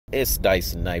It's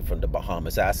Dyson Knight from the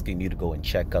Bahamas asking you to go and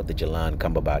check out the Jelan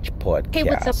Cumberbatch podcast. Hey,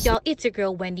 what's up, y'all? It's your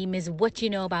girl, Wendy, Ms. What You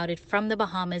Know About It from the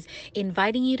Bahamas,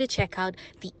 inviting you to check out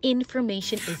The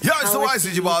Information is Yo, Power so I see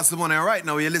series. you boss the money. Right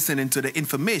now, you're listening to The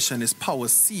Information is Power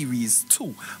Series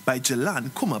 2 by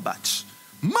Jelan Cumberbatch.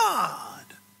 Mad!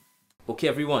 Okay,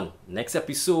 everyone, next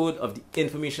episode of The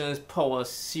Information is Power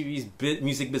Series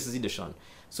Music Business Edition.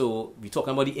 So, we're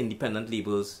talking about the independent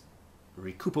labels,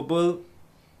 recoupable,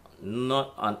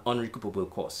 not an unrecoupable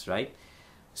cost, right?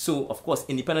 So, of course,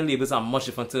 independent labels are much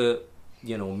different to,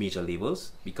 major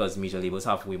labels, because major labels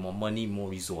have way more money, more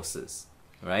resources,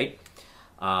 right?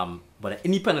 But an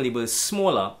independent label is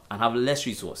smaller and have less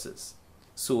resources.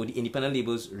 So, the independent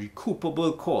labels'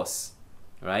 recoupable costs,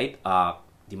 right, are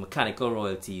the mechanical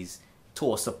royalties,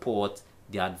 tour support,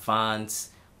 the advance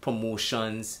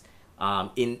promotions,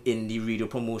 in the radio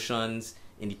promotions,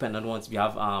 independent ones, we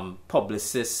have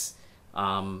Publicists,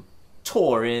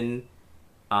 touring,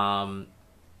 and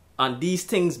these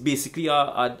things basically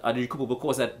are the recoupable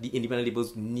costs that the independent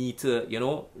labels need to,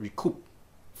 recoup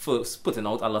for putting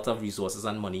out a lot of resources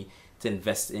and money to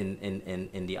invest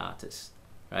in the artists,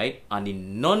 right? And the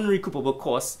non-recoupable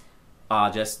costs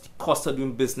are just the cost of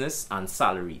doing business and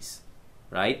salaries,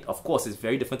 right? Of course, it's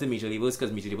very different to major labels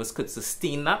because major labels could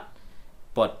sustain that,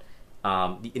 but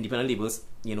the independent labels,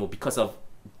 because of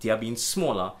they are being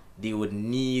smaller, they would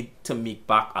need to make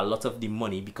back a lot of the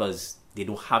money because they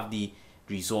don't have the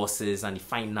resources and the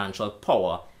financial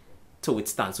power to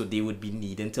withstand. So they would be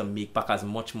needing to make back as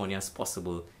much money as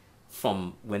possible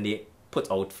from when they put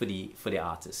out for the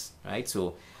artists, right?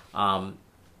 So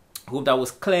hope that was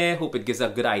clear. Hope it gives a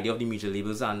good idea of the major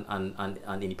labels and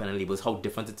independent labels, how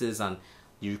different it is, and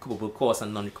the recoupable costs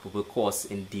and non-recoupable costs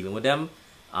in dealing with them.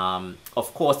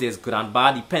 Of course, there's good and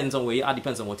bad. Depends on where you are,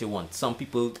 depends on what you want. Some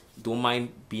people don't mind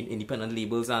being independent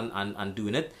labels and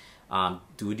doing it.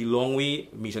 Do it the long way.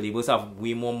 Major labels have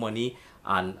way more money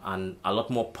and a lot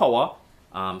more power.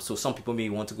 So some people may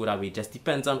want to go that way. It just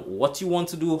depends on what you want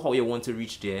to do, how you want to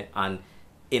reach there, and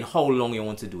in how long you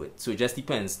want to do it. So it just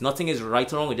depends. Nothing is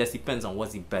right or wrong. It just depends on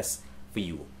what's the best for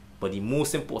you. But the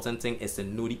most important thing is to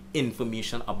know the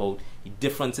information about the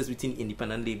differences between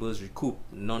independent labels,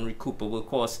 non-recoupable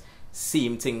costs.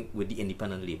 Same thing with the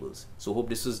independent labels. So hope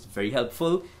this was very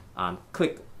helpful.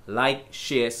 Click like,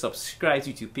 share, subscribe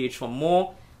to YouTube page for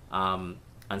more, and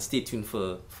stay tuned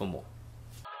for more.